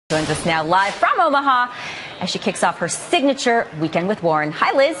Joins us now live from Omaha as she kicks off her signature Weekend with Warren.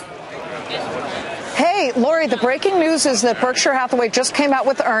 Hi, Liz. Hey, Lori, the breaking news is that Berkshire Hathaway just came out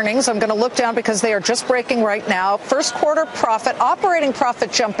with earnings. I'm going to look down because they are just breaking right now. First quarter profit, operating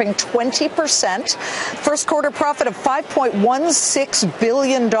profit jumping 20%. First quarter profit of $5.16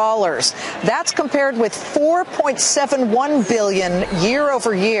 billion. That's compared with $4.71 billion year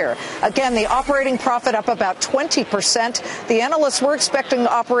over year. Again, the operating profit up about 20%. The analysts were expecting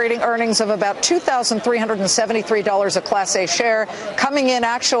operating earnings of about $2,373 a Class A share, coming in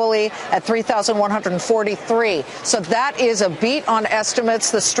actually at $3,143. So that is a beat on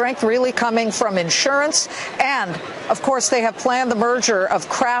estimates. The strength really coming from insurance. And, of course, they have planned the merger of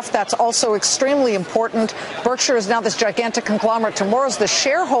Kraft. That's also extremely important. Berkshire is now this gigantic conglomerate. Tomorrow's the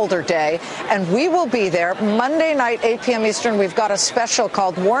shareholder day, and we will be there Monday night, 8 p.m. Eastern. We've got a special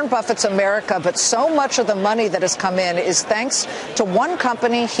called Warren Buffett's America, but so much of the money that has come in is thanks to one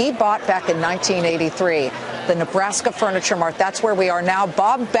company he bought back in 1983, the Nebraska Furniture Mart. That's where we are now.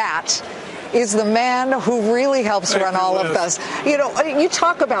 Bob Batt is the man who really helps run all of this. You know, you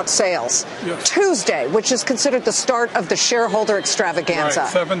talk about sales. Yes. Tuesday, which is considered the start of the shareholder extravaganza. Right,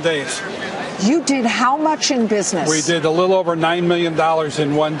 7 days. You did how much in business? We did a little over $9 million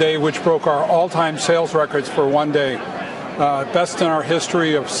in one day, which broke our all-time sales records for one day. Best in our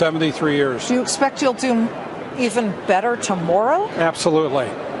history of 73 years. Do you expect you'll do even better tomorrow? Absolutely.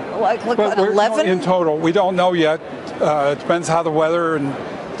 Like 11? In total. We don't know yet. It depends how the weather, and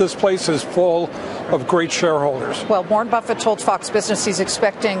this place is full of great shareholders. Well, Warren Buffett told Fox Business he's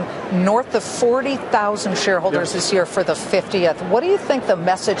expecting north of 40,000 shareholders this year for the 50th. What do you think the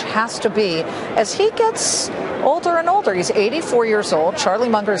message has to be as he gets older and older? He's 84 years old. Charlie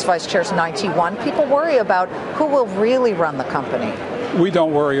Munger's vice chair is 91. People worry about who will really run the company. We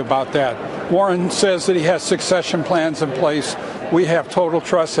don't worry about that. Warren says that he has succession plans in place. We have total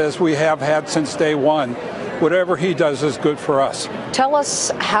trust, as we have had since day one. Whatever he does is good for us. Tell us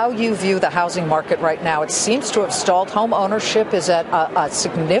how you view the housing market right now. It seems to have stalled. Home ownership is at a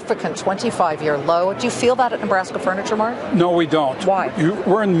significant 25-year low. Do you feel that at Nebraska Furniture Mart? No, we don't. Why?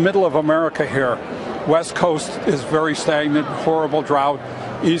 We're in the middle of America here. West Coast is very stagnant, horrible drought.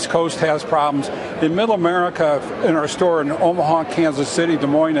 East Coast has problems. In Middle America, in our store in Omaha, Kansas City, Des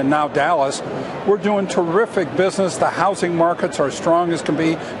Moines, and now Dallas, we're doing terrific business. The housing markets are strong as can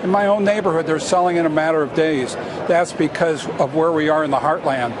be. In my own neighborhood, they're selling in a matter of days. That's because of where we are in the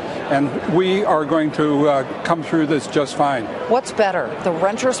heartland. And we are going to come through this just fine. What's better, the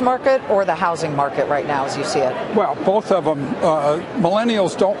renters market or the housing market right now as you see it? Well, both of them.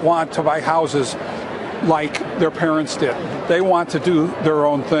 Millennials don't want to buy houses like their parents did. They want to do their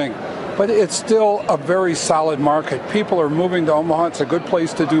own thing. But it's still a very solid market. People are moving to Omaha. It's a good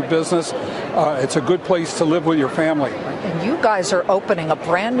place to do business. It's a good place to live with your family. And you guys are opening a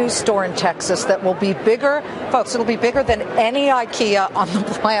brand new store in Texas that will be bigger. Folks, it'll be bigger than any IKEA on the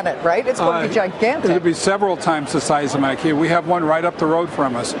planet, right? It's going to be gigantic. It'll be several times the size of IKEA. We have one right up the road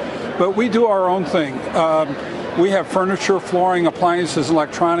from us. But we do our own thing. We have furniture, flooring, appliances,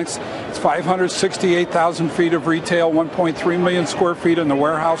 electronics. It's 568,000 feet of retail, 1.3 million square feet in the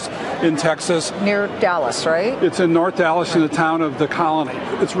warehouse in Texas. Near Dallas, right? It's in North Dallas in the town of the Colony.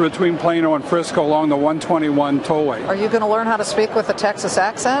 It's between Plano and Frisco along the 121 tollway. Are you going to learn how to speak with a Texas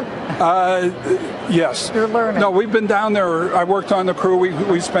accent? Yes. You're learning. No, we've been down there. I worked on the crew.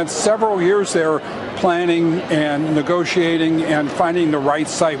 We spent several years there planning and negotiating and finding the right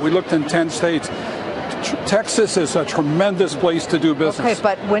site. We looked in 10 states. Texas is a tremendous place to do business. Okay,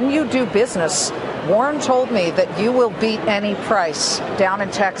 but when you do business, Warren told me that you will beat any price down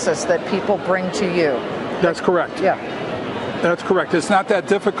in Texas that people bring to you. That's correct. Yeah. That's correct. It's not that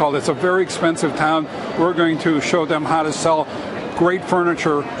difficult. It's a very expensive town. We're going to show them how to sell great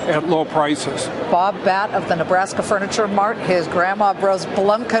furniture at low prices. Bob Batt of the Nebraska Furniture Mart, his grandma Rose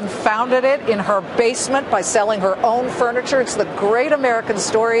Blumkin founded it in her basement by selling her own furniture. It's the great American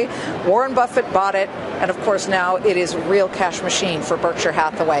story. Warren Buffett bought it, and of course now it is a real cash machine for Berkshire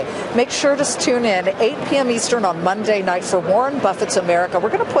Hathaway. Make sure to tune in 8 p.m. Eastern on Monday night for Warren Buffett's America. We're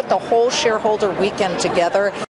going to put the whole shareholder weekend together.